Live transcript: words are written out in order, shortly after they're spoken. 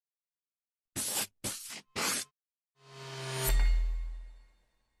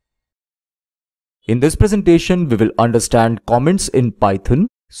In this presentation, we will understand comments in Python.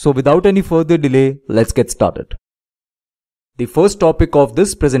 So without any further delay, let's get started. The first topic of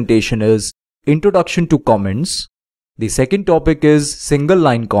this presentation is Introduction to Comments. The second topic is Single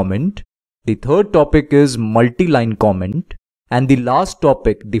Line Comment. The third topic is Multi-Line Comment. And the last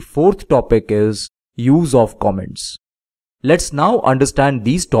topic, the fourth topic, is Use of Comments. Let's now understand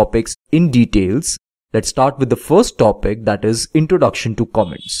these topics in details. Let's start with the first topic, that is Introduction to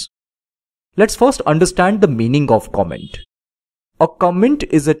Comments. Let's first understand the meaning of comment. A comment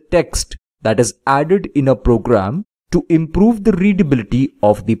is a text that is added in a program to improve the readability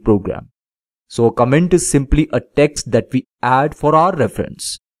of the program. So a comment is simply a text that we add for our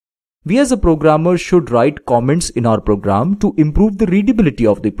reference. We as a programmer should write comments in our program to improve the readability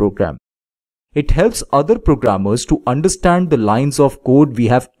of the program. It helps other programmers to understand the lines of code we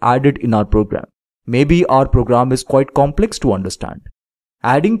have added in our program. Maybe our program is quite complex to understand.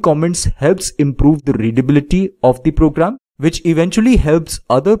 Adding comments helps improve the readability of the program, which eventually helps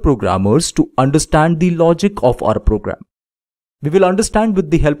other programmers to understand the logic of our program. We will understand with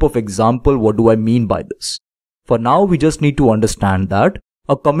the help of example what do I mean by this. For now, we just need to understand that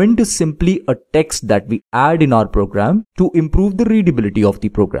a comment is simply a text that we add in our program to improve the readability of the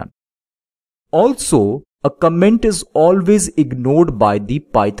program. Also, a comment is always ignored by the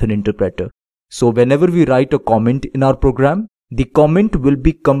Python interpreter. So whenever we write a comment in our program, the comment will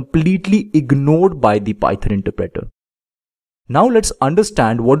be completely ignored by the Python interpreter. Now let's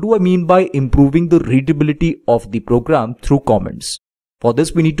understand what do I mean by improving the readability of the program through comments. For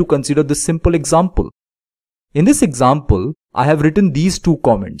this, we need to consider this simple example. In this example, I have written these two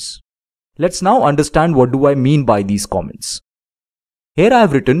comments. Let's now understand what do I mean by these comments. Here I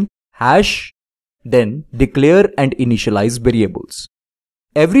have written hash, then declare and initialize variables.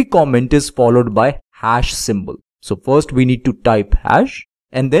 Every comment is followed by hash symbol. So first we need to type hash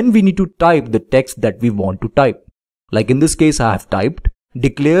and then we need to type the text that we want to type. Like in this case, I have typed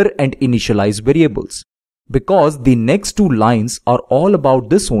declare and initialize variables because the next two lines are all about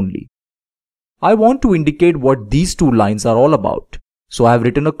this only. I want to indicate what these two lines are all about. So I have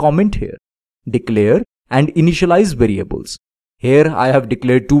written a comment here, declare and initialize variables. Here I have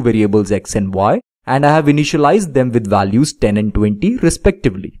declared two variables x and y and I have initialized them with values 10 and 20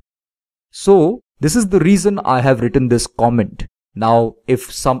 respectively. So this is the reason I have written this comment. Now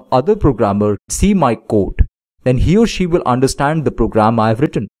if some other programmer see my code, then he or she will understand the program I have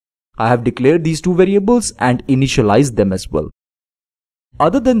written. I have declared these two variables and initialized them as well.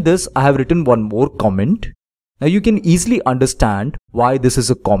 Other than this, I have written one more comment. Now you can easily understand why this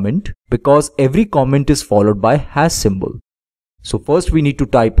is a comment because every comment is followed by hash symbol. So first we need to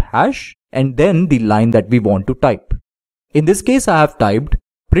type hash and then the line that we want to type. In this case, I have typed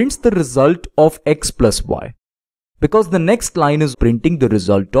prints the result of x plus y because the next line is printing the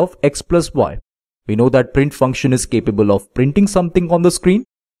result of x plus y. We know that print function is capable of printing something on the screen.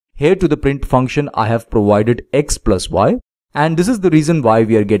 Here to the print function, I have provided x plus y. And this is the reason why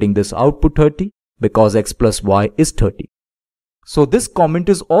we are getting this output 30 because x plus y is 30. So this comment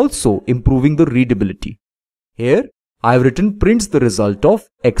is also improving the readability. Here I have written prints the result of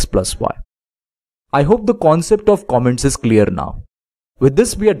x plus y. I hope the concept of comments is clear now. With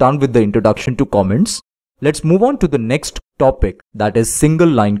this, we are done with the introduction to comments. Let's move on to the next topic, that is single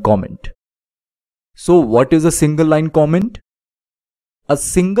line comment. So what is a single line comment? A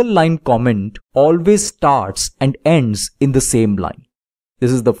single line comment always starts and ends in the same line.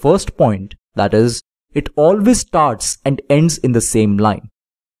 This is the first point, that is, it always starts and ends in the same line.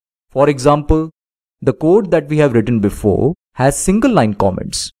 For example, the code that we have written before has single line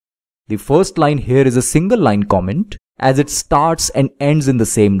comments. The first line here is a single line comment as it starts and ends in the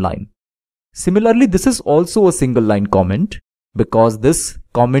same line. Similarly, this is also a single line comment because this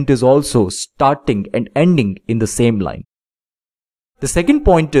comment is also starting and ending in the same line. The second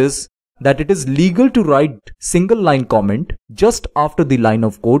point is that it is legal to write single line comment just after the line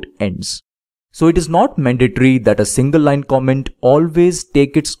of code ends. So it is not mandatory that a single line comment always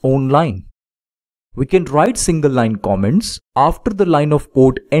take its own line. We can write single line comments after the line of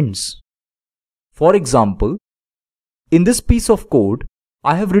code ends. For example, in this piece of code,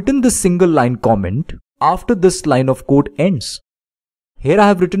 I have written the single line comment after this line of code ends. Here I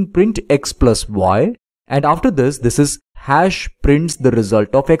have written print x plus y and after this is hash prints the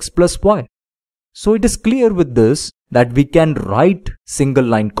result of x plus y. So it is clear with this that we can write single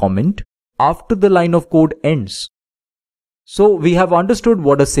line comment after the line of code ends. So we have understood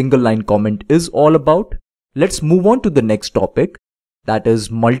what a single line comment is all about. Let's move on to the next topic, that is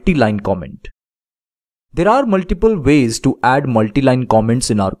multi-line comment. There are multiple ways to add multi-line comments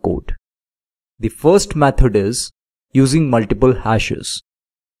in our code. The first method is using multiple hashes.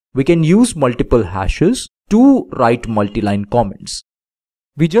 we can use multiple hashes to write multi-line comments.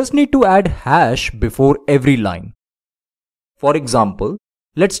 We just need to add hash before every line. For example,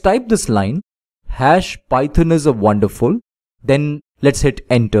 let's type this line, hash Python is a wonderful, then let's hit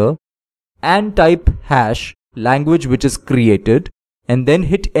enter and type hash language which is created, and then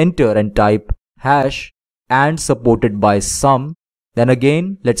hit enter and type hash and supported by some. Then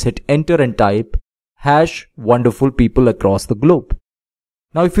again, let's hit enter and type hash wonderful people across the globe.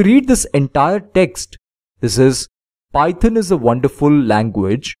 Now if you read this entire text, this is Python is a wonderful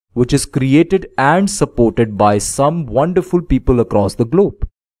language which is created and supported by some wonderful people across the globe.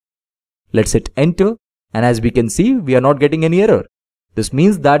 Let's hit enter, and as we can see, we are not getting any error. This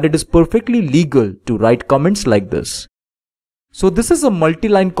means that it is perfectly legal to write comments like this. So this is a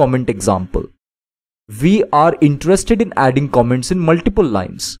multi-line comment example. We are interested in adding comments in multiple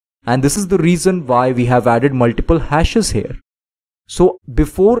lines, and this is the reason why we have added multiple hashes here. So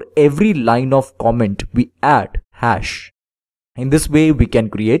before every line of comment, we add hash. In this way, we can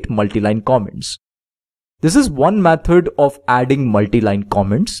create multi-line comments. This is one method of adding multi-line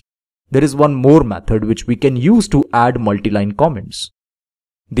comments. There is one more method which we can use to add multi-line comments.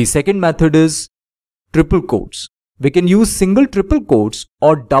 The second method is triple quotes. We can use single triple quotes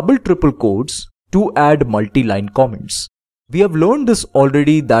or double triple quotes to add multi-line comments. We have learned this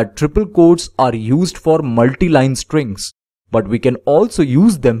already that triple quotes are used for multi-line strings, but we can also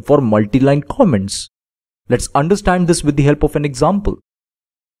use them for multi-line comments. Let's understand this with the help of an example.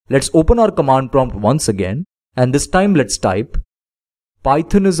 Let's open our command prompt once again, and this time let's type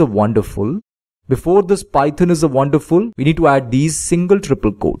Python is a wonderful. Before this Python is a wonderful, we need to add these single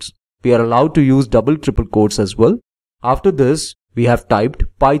triple quotes. We are allowed to use double triple quotes as well. After this, we have typed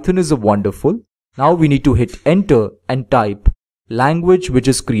Python is a wonderful. Now we need to hit enter and type language which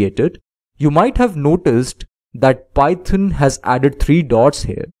is created. You might have noticed that Python has added 3 dots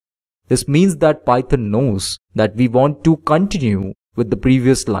here. This means that Python knows that we want to continue with the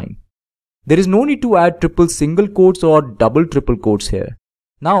previous line. There is no need to add triple single quotes or double triple quotes here.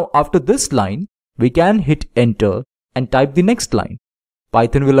 Now after this line, we can hit enter and type the next line.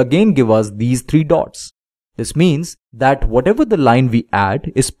 Python will again give us these 3 dots. This means that whatever the line we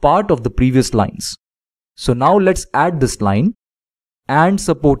add is part of the previous lines. So now let's add this line and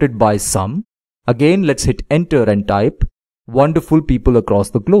supported by some. Again, let's hit enter and type wonderful people across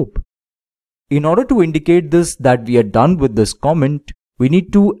the globe. In order to indicate this that we are done with this comment, we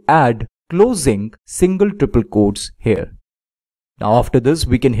need to add closing single triple quotes here. Now after this,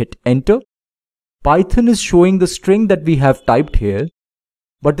 we can hit enter. Python is showing the string that we have typed here,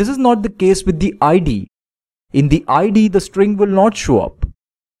 but this is not the case with the ID. In the ID, the string will not show up.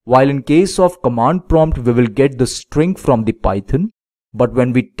 While in case of command prompt, we will get the string from the Python, but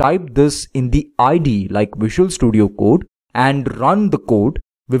when we type this in the ID like Visual Studio Code and run the code,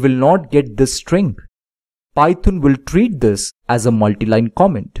 we will not get this string. Python will treat this as a multi-line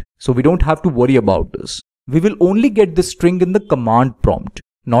comment, so we don't have to worry about this. We will only get the string in the command prompt,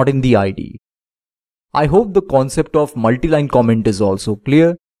 not in the ID. I hope the concept of multi-line comment is also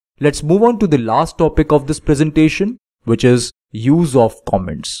clear. Let's move on to the last topic of this presentation, which is use of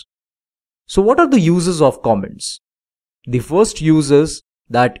comments. So what are the uses of comments? The first use is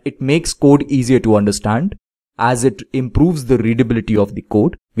that it makes code easier to understand as it improves the readability of the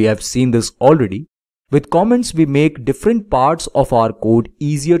code. We have seen this already. With comments, we make different parts of our code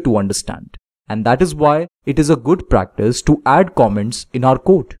easier to understand. And that is why it is a good practice to add comments in our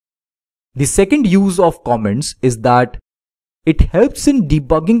code. The second use of comments is that it helps in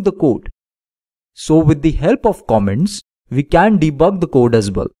debugging the code. So with the help of comments, we can debug the code as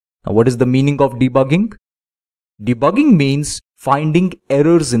well. Now what is the meaning of debugging? Debugging means finding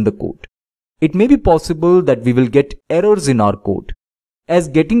errors in the code. It may be possible that we will get errors in our code, as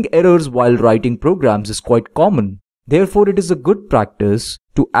getting errors while writing programs is quite common. Therefore, it is a good practice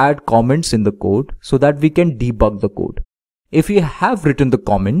to add comments in the code so that we can debug the code. If we have written the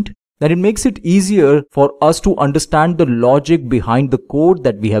comment, then it makes it easier for us to understand the logic behind the code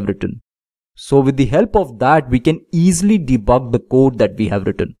that we have written. So with the help of that, we can easily debug the code that we have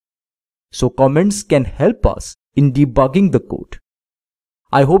written. So comments can help us in debugging the code.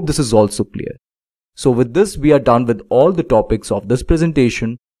 I hope this is also clear. So with this, we are done with all the topics of this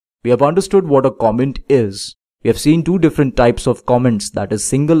presentation. We have understood what a comment is. We have seen 2 different types of comments, that is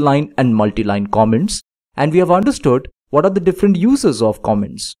single line and multi-line comments. And we have understood what are the different uses of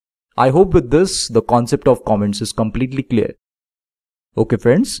comments. I hope with this, the concept of comments is completely clear. Okay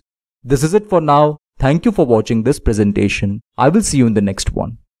friends, this is it for now. Thank you for watching this presentation. I will see you in the next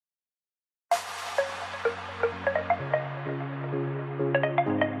one.